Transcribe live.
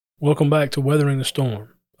Welcome back to Weathering the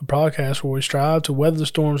Storm, a podcast where we strive to weather the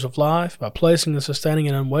storms of life by placing and sustaining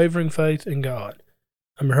an unwavering faith in God.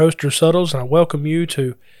 I'm your host, Drew Suttles, and I welcome you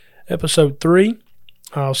to Episode 3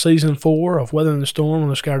 of Season 4 of Weathering the Storm on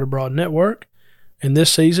the Scattered Abroad Network. In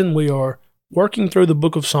this season, we are working through the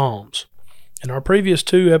book of Psalms. In our previous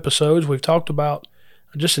two episodes, we've talked about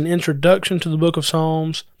just an introduction to the book of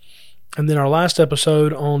Psalms, and then our last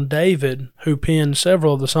episode on David, who penned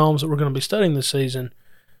several of the Psalms that we're going to be studying this season,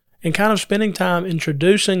 and kind of spending time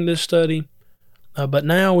introducing this study. But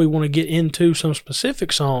now we want to get into some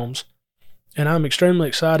specific Psalms, and I'm extremely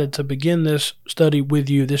excited to begin this study with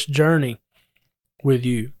you, this journey with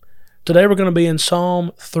you. Today we're going to be in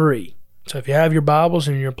Psalm 3. So if you have your Bibles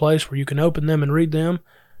in your place where you can open them and read them,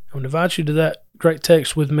 I would invite you to that great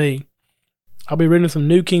text with me. I'll be reading from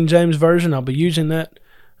New King James Version. I'll be using that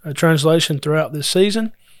translation throughout this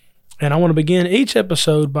season. And I want to begin each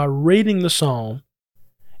episode by reading the Psalm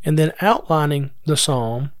and then outlining the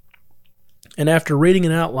Psalm. And after reading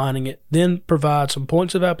and outlining it, then provide some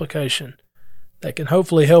points of application that can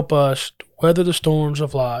hopefully help us to weather the storms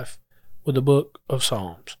of life with the book of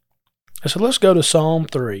Psalms. And so let's go to Psalm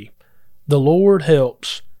 3. The Lord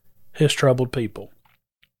helps his troubled people.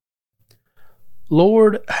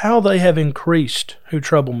 Lord, how they have increased who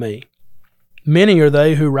trouble me. Many are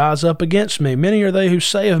they who rise up against me. Many are they who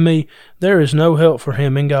say of me, there is no help for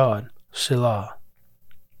him in God. Selah.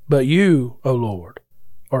 But you, O Lord,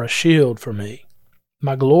 are a shield for me,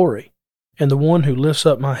 my glory, and the one who lifts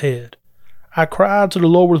up my head. I cried to the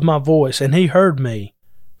Lord with my voice, and he heard me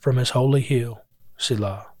from his holy hill.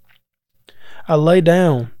 Selah. I lay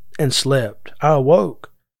down and slept. I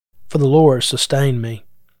awoke, for the Lord sustained me.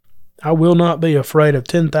 I will not be afraid of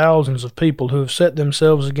 10,000s of people who have set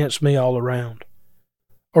themselves against me all around.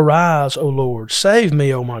 Arise, O Lord, save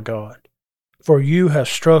me, O my God, for you have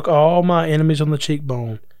struck all my enemies on the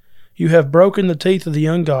cheekbone. You have broken the teeth of the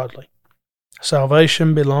ungodly.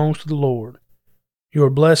 Salvation belongs to the Lord. Your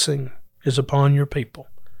blessing is upon your people.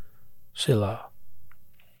 Selah.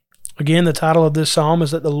 Again, the title of this psalm is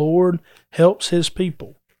that the Lord helps his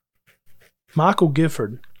people. Michael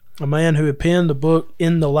Gifford, a man who had penned the book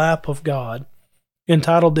In the Lap of God,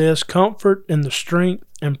 entitled this Comfort in the Strength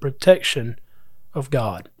and Protection of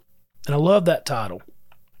God. And I love that title.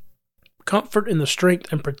 Comfort in the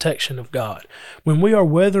strength and protection of God. When we are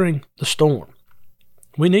weathering the storm,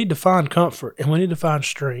 we need to find comfort and we need to find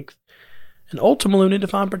strength. And ultimately, we need to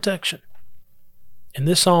find protection. And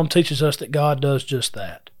this psalm teaches us that God does just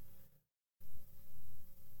that.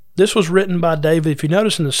 This was written by David, if you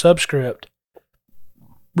notice in the subscript,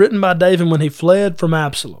 written by David when he fled from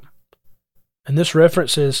Absalom. And this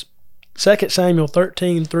references 2 Samuel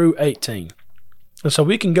 13 through 18. And so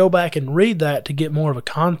we can go back and read that to get more of a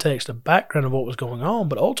context, a background of what was going on.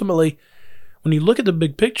 But ultimately, when you look at the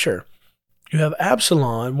big picture, you have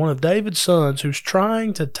Absalom, one of David's sons, who's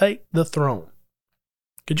trying to take the throne.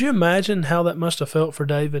 Could you imagine how that must have felt for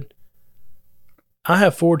David? I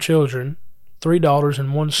have 4 children, 3 daughters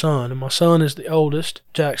and 1 son, and my son is the oldest,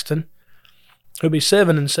 Jackson. He'll be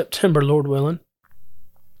 7 in September, Lord willing.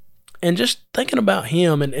 And just thinking about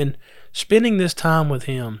him and spending this time with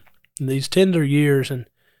him in these tender years and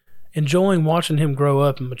enjoying watching him grow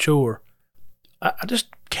up and mature, I just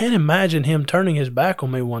can't imagine him turning his back on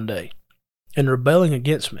me one day and rebelling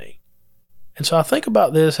against me. And so I think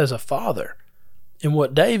about this as a father and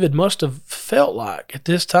what David must have felt like at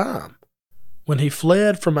this time when he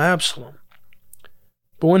fled from Absalom.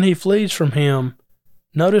 But when he flees from him,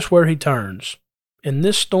 notice where he turns. In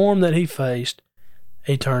this storm that he faced,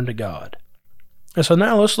 he turned to God. And so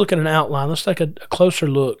now let's look at an outline. Let's take a closer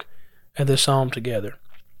look at this psalm together.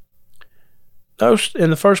 Notice in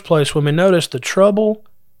the first place, when we notice the trouble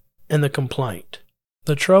and the complaint.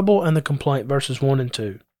 The trouble and the complaint, verses 1 and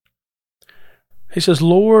 2. He says,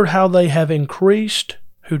 Lord, how they have increased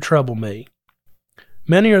who trouble me.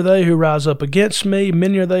 Many are they who rise up against me.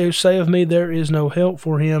 Many are they who say of me, there is no help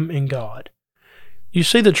for him in God. You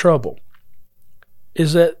see, the trouble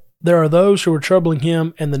is that there are those who are troubling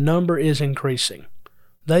him, and the number is increasing.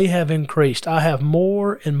 They have increased. I have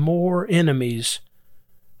more and more enemies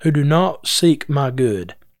who do not seek my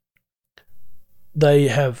good. They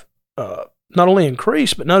have not only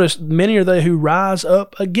increased, but notice, many are they who rise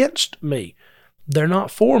up against me. They're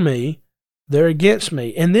not for me, they're against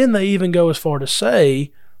me. And then they even go as far to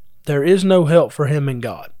say, there is no help for him in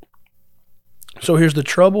God. So here's the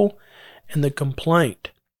trouble and the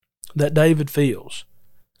complaint that David feels.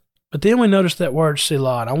 But then we notice that word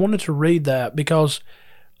Selah. And I wanted to read that because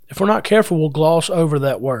if we're not careful, we'll gloss over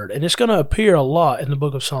that word. And it's going to appear a lot in the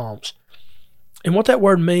book of Psalms. And what that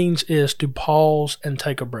word means is to pause and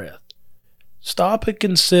take a breath. Stop and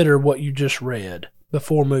consider what you just read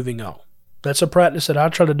before moving on. That's a practice that I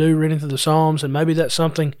try to do reading through the Psalms, and maybe that's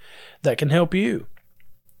something that can help you.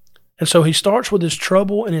 And so he starts with his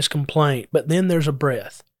trouble and his complaint, but then there's a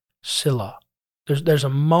breath. Selah. There's a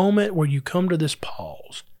moment where you come to this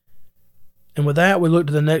pause. And with that, we look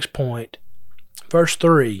to the next point. Verse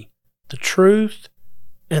 3, the truth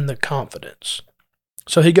and the confidence.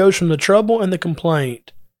 So he goes from the trouble and the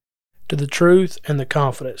complaint to the truth and the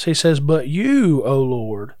confidence. He says, but you, O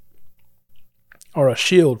Lord, are a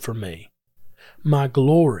shield for me, my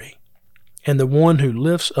glory, and the one who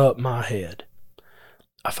lifts up my head.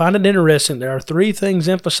 I find it interesting. There are three things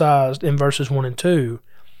emphasized in verses 1 and 2,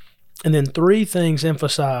 and then three things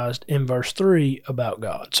emphasized in verse 3 about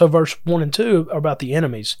God. So verse 1 and 2 are about the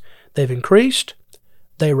enemies. They've increased,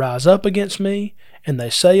 they rise up against me, and they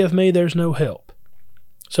say of me there's no help.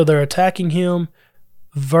 So they're attacking him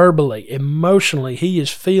verbally, emotionally. He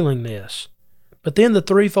is feeling this. But then the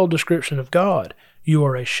threefold description of God. You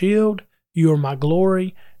are a shield, you are my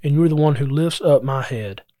glory, and you're the one who lifts up my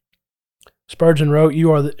head. Spurgeon wrote,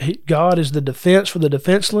 God is the defense for the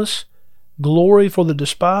defenseless, glory for the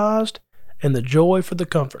despised, and the joy for the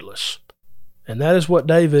comfortless. And that is what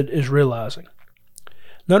David is realizing.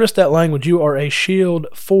 Notice that language, you are a shield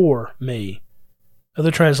for me.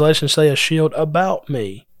 Other translations say a shield about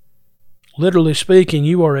me. Literally speaking,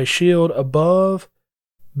 you are a shield above,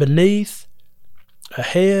 beneath,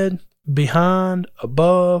 ahead, behind,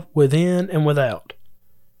 above, within, and without.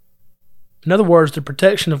 In other words, the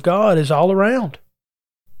protection of God is all around.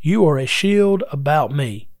 You are a shield about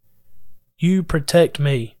me. You protect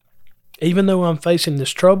me. Even though I'm facing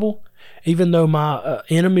this trouble, even though my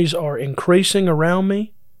enemies are increasing around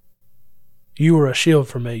me, you are a shield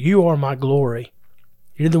for me. You are my glory.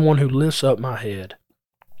 You're the one who lifts up my head.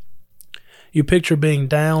 You picture being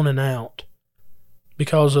down and out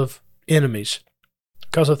because of enemies,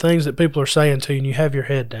 because of things that people are saying to you, and you have your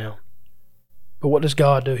head down. But what does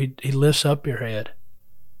God do? He lifts up your head.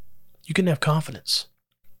 You can have confidence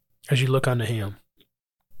as you look unto Him.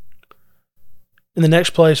 In the next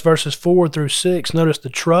place, verses 4 through 6, notice the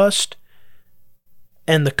trust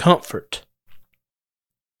and the comfort.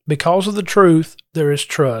 Because of the truth, there is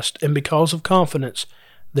trust, and because of confidence,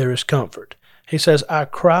 there is comfort. He says, I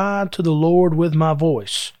cried to the Lord with my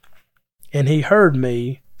voice, and He heard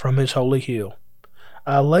me from His holy hill.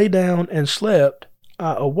 I lay down and slept.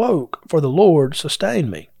 I awoke, for the Lord sustained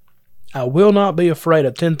me. I will not be afraid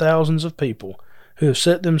of 10,000s of people who have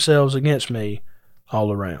set themselves against me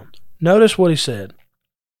all around. Notice what he said.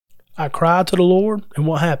 I cried to the Lord, and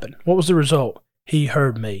what happened? What was the result? He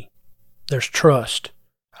heard me. There's trust.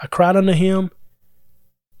 I cried unto Him,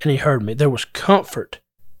 and He heard me. There was comfort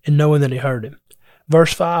in knowing that He heard him.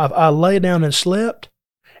 Verse 5, I lay down and slept,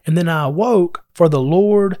 and then I awoke, for the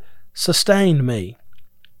Lord sustained me.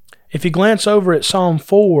 If you glance over at Psalm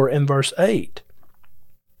 4 and verse 8,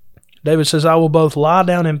 David says, I will both lie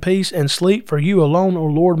down in peace and sleep, for you alone, O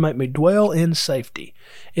Lord, make me dwell in safety.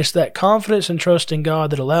 It's that confidence and trust in God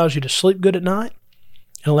that allows you to sleep good at night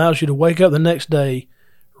and allows you to wake up the next day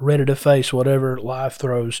ready to face whatever life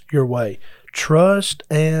throws your way. Trust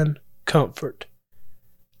and comfort.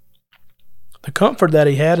 The comfort that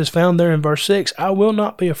he had is found there in verse 6. I will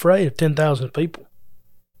not be afraid of 10,000 people.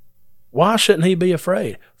 Why shouldn't he be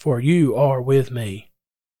afraid? For you are with me.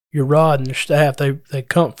 Your rod and your staff, they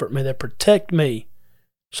comfort me. They protect me.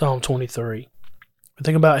 Psalm 23.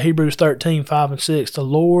 Think about Hebrews 13, 5 and 6. The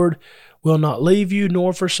Lord will not leave you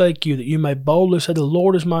nor forsake you, that you may boldly say, the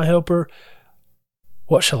Lord is my helper.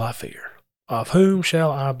 What shall I fear? Of whom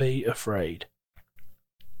shall I be afraid?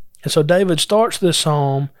 And so David starts this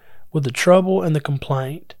psalm with the trouble and the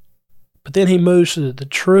complaint, but then he moves to the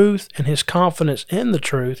truth and his confidence in the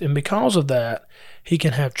truth, and because of that, he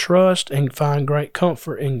can have trust and find great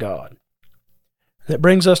comfort in God. That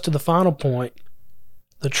brings us to the final point,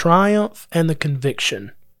 the triumph and the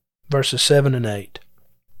conviction, verses 7 and 8.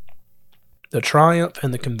 The triumph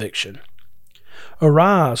and the conviction.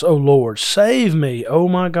 Arise, O Lord, save me, O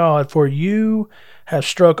my God, for you have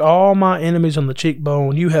struck all my enemies on the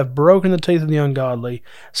cheekbone. You have broken the teeth of the ungodly.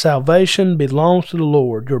 Salvation belongs to the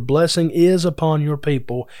Lord. Your blessing is upon your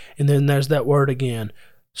people. And then there's that word again,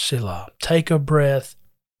 Selah. Take a breath,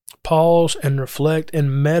 pause, and reflect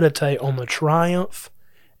and meditate on the triumph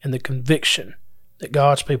and the conviction that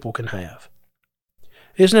God's people can have.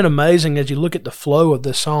 Isn't it amazing as you look at the flow of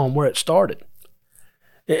this psalm where it started?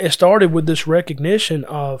 It started with this recognition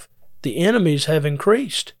of the enemies have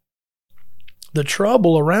increased. The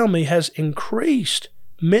trouble around me has increased.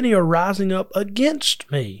 Many are rising up against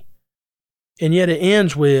me. And yet it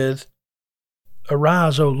ends with,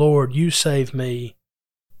 arise, O Lord, you save me.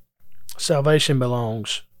 salvation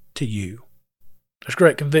belongs to you. There's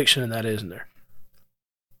great conviction in that, isn't there?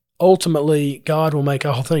 Ultimately, God will make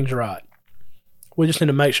all things right. We just need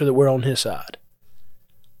to make sure that we're on His side.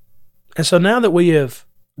 And so now that we have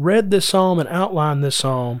read this psalm and outlined this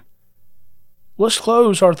psalm, let's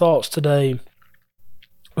close our thoughts today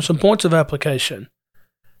with some points of application.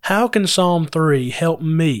 How can Psalm 3 help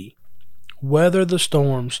me weather the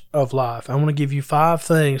storms of life? I want to give you 5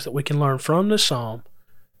 things that we can learn from this psalm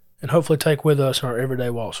and hopefully take with us in our everyday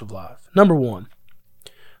walks of life. Number 1,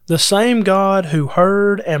 the same God who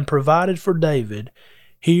heard and provided for David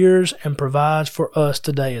hears and provides for us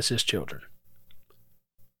today as His children.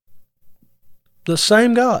 The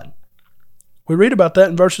same God. We read about that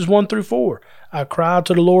in verses 1 through 4. I cried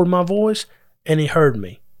to the Lord my voice, and He heard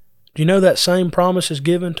me. Do you know that same promise is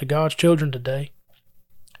given to God's children today?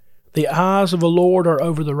 The eyes of the Lord are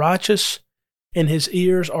over the righteous, and His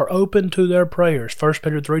ears are open to their prayers. 1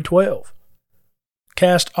 Peter 3:12.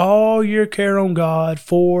 Cast all your care on God,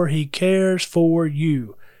 for He cares for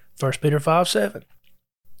you. 1 Peter 5:7.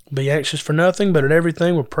 Be anxious for nothing, but at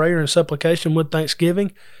everything with prayer and supplication with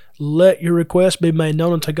thanksgiving, let your requests be made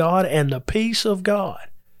known unto God, and the peace of God,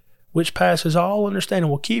 which passes all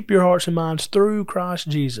understanding, will keep your hearts and minds through Christ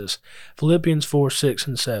Jesus. Philippians 4:6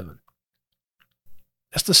 and 7.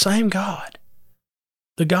 That's the same God.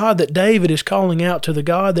 The God that David is calling out to, the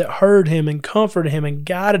God that heard him and comforted him and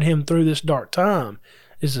guided him through this dark time,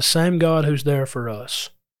 is the same God who's there for us.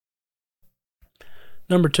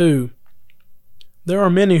 Number 2, there are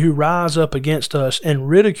many who rise up against us and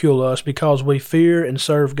ridicule us because we fear and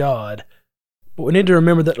serve God. But we need to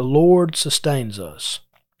remember that the Lord sustains us.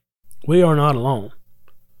 We are not alone.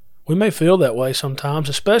 We may feel that way sometimes,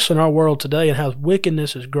 especially in our world today and how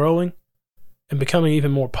wickedness is growing and becoming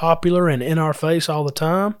even more popular and in our face all the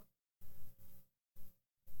time.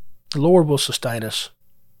 The Lord will sustain us.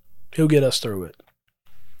 He'll get us through it.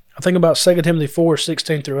 I think about 2 Timothy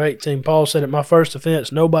 4:16 through 18. Paul said, at my first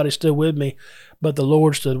offense, nobody stood with me, but the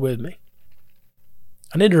Lord stood with me.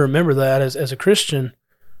 I need to remember that as a Christian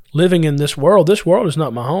living in this world is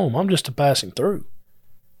not my home. I'm just a passing through.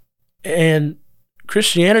 And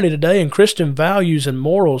Christianity today and Christian values and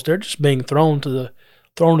morals, they're just being thrown to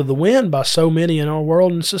the wind by so many in our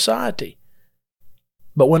world and society.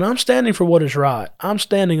 But when I'm standing for what is right, I'm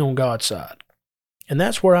standing on God's side. And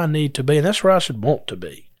that's where I need to be, and that's where I should want to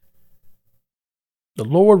be. The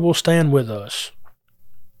Lord will stand with us,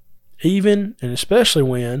 even and especially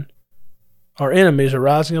when our enemies are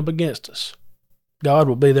rising up against us. God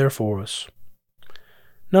will be there for us.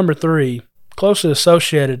 Number 3, closely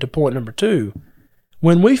associated to point number 2,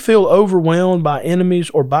 when we feel overwhelmed by enemies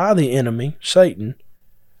or by the enemy, Satan,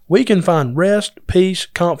 we can find rest, peace,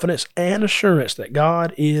 confidence, and assurance that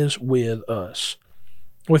God is with us.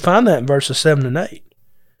 We find that in verses 7 and 8.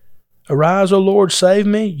 Arise, O Lord, save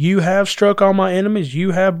me. You have struck all my enemies.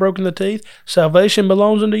 You have broken the teeth. Salvation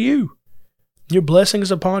belongs unto you. Your blessing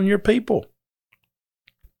is upon your people.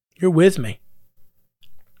 You're with me.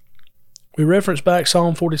 We reference back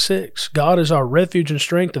Psalm 46. God is our refuge and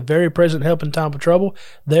strength, a very present help in time of trouble.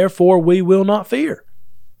 Therefore, we will not fear.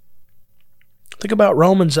 Think about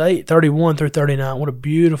Romans 8:31 through 39. What a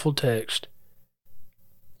beautiful text.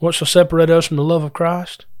 What shall separate us from the love of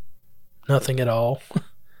Christ? Nothing at all.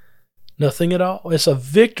 Nothing at all. It's a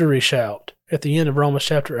victory shout at the end of Romans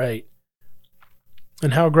chapter 8.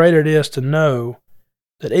 And how great it is to know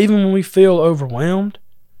that even when we feel overwhelmed,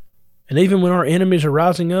 and even when our enemies are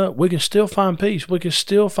rising up, we can still find peace. We can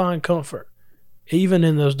still find comfort, even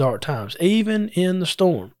in those dark times, even in the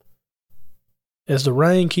storm. As the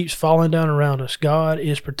rain keeps falling down around us, God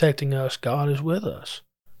is protecting us. God is with us.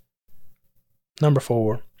 Number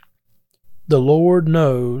 4, the Lord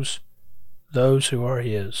knows those who are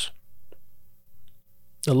His.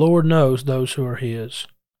 The Lord knows those who are His.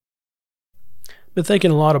 Been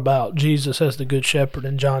thinking a lot about Jesus as the Good Shepherd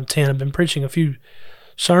in John 10. I've been preaching a few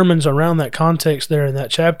sermons around that context there in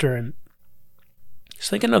that chapter, and just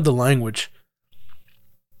thinking of the language.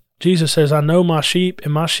 Jesus says, I know my sheep,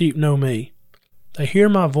 and my sheep know me. They hear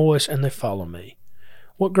my voice, and they follow me.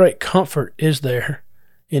 What great comfort is there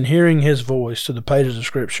in hearing His voice to the pages of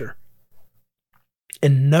Scripture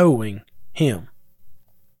and knowing Him.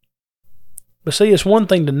 But see, it's one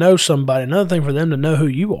thing to know somebody, another thing for them to know who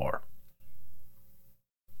you are.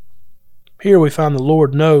 Here we find the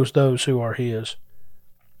Lord knows those who are His.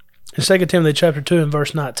 In 2 Timothy chapter 2 and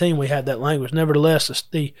verse 19, we had that language. Nevertheless,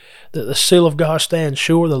 the seal of God stands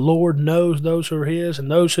sure. The Lord knows those who are His, and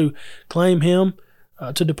those who claim Him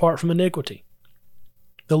to depart from iniquity.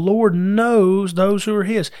 The Lord knows those who are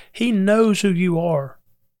His. He knows who you are.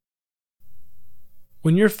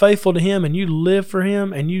 When you're faithful to him and you live for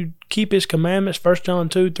him and you keep his commandments, 1 John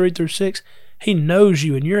 2, 3 through 6, he knows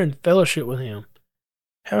you and you're in fellowship with him.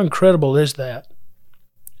 How incredible is that?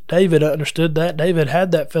 David understood that. David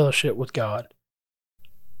had that fellowship with God.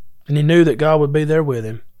 And he knew that God would be there with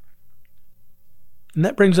him. And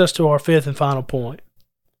that brings us to our fifth and final point.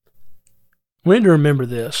 We need to remember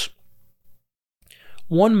this.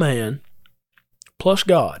 One man plus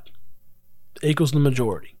God equals the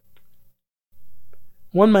majority.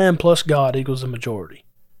 One man plus God equals the majority.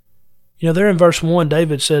 You know, there in verse 1,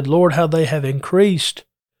 David said, Lord, how they have increased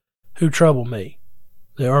who trouble me.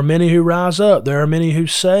 There are many who rise up. There are many who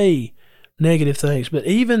say negative things. But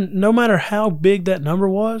even no matter how big that number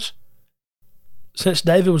was, since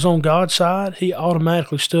David was on God's side, he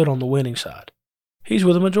automatically stood on the winning side. He's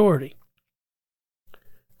with the majority.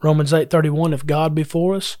 Romans 8:31, if God be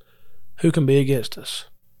for us, who can be against us?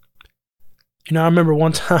 You know, I remember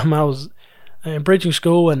one time I was in preaching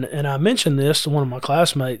school and I mentioned this to one of my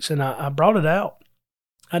classmates and I brought it out.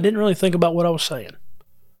 I didn't really think about what I was saying.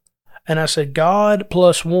 And I said, God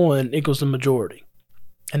plus one equals the majority.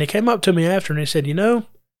 And he came up to me after and he said, you know,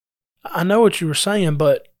 I know what you were saying,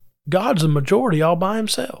 but God's the majority all by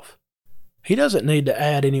himself. He doesn't need to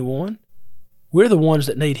add anyone. We're the ones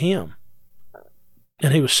that need him.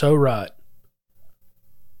 And he was so right.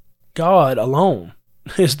 God alone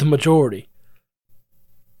is the majority.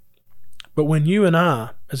 But when you and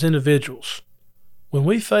I, as individuals, when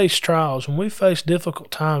we face trials, when we face difficult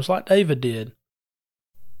times like David did,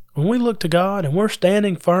 when we look to God and we're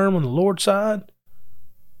standing firm on the Lord's side,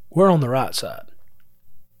 we're on the right side.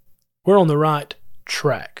 We're on the right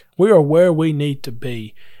track. We are where we need to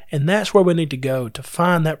be. And that's where we need to go to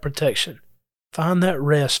find that protection, find that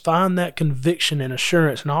rest, find that conviction and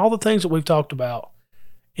assurance and all the things that we've talked about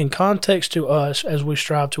in context to us as we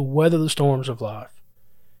strive to weather the storms of life.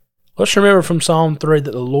 Let's remember from Psalm 3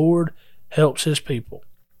 that the Lord helps his people.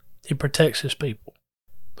 He protects his people.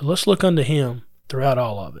 But let's look unto him throughout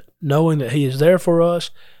all of it, knowing that he is there for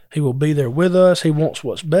us. He will be there with us. He wants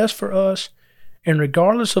what's best for us. And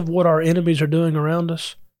regardless of what our enemies are doing around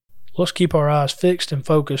us, let's keep our eyes fixed and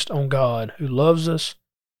focused on God who loves us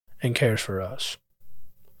and cares for us.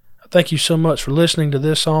 I thank you so much for listening to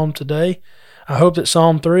this psalm today. I hope that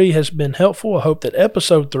Psalm 3 has been helpful. I hope that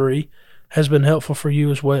episode 3 has been helpful for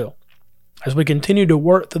you as well. As we continue to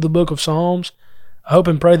work through the book of Psalms, I hope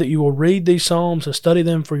and pray that you will read these psalms and study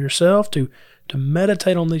them for yourself, to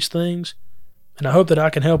meditate on these things. And I hope that I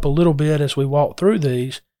can help a little bit as we walk through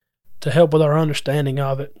these to help with our understanding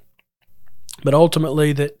of it. But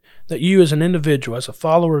ultimately that you as an individual, as a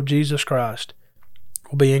follower of Jesus Christ,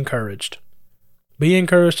 will be encouraged. Be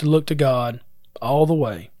encouraged to look to God all the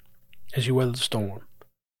way as you weather the storm.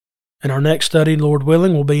 And our next study, Lord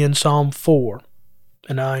willing, will be in Psalm 4.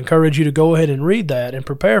 And I encourage you to go ahead and read that and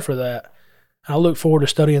prepare for that. I look forward to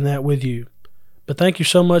studying that with you. But thank you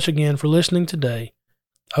so much again for listening today.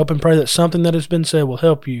 I hope and pray that something that has been said will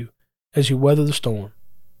help you as you weather the storm.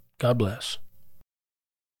 God bless.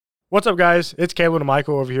 What's up, guys? It's Caleb and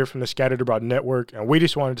Michael over here from the Scattered Abroad Network, and we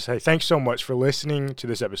just wanted to say thanks so much for listening to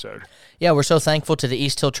this episode. Yeah, we're so thankful to the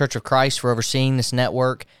East Hill Church of Christ for overseeing this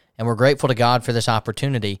network, and we're grateful to God for this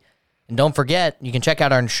opportunity. And don't forget, you can check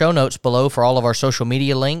out our show notes below for all of our social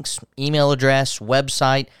media links, email address,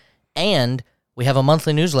 website, and we have a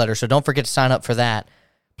monthly newsletter, so don't forget to sign up for that.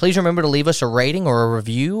 Please remember to leave us a rating or a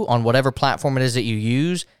review on whatever platform it is that you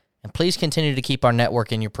use, and please continue to keep our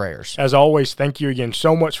network in your prayers. As always, thank you again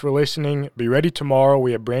so much for listening. Be ready tomorrow.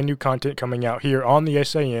 We have brand new content coming out here on the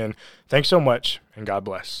SAN. Thanks so much, and God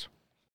bless.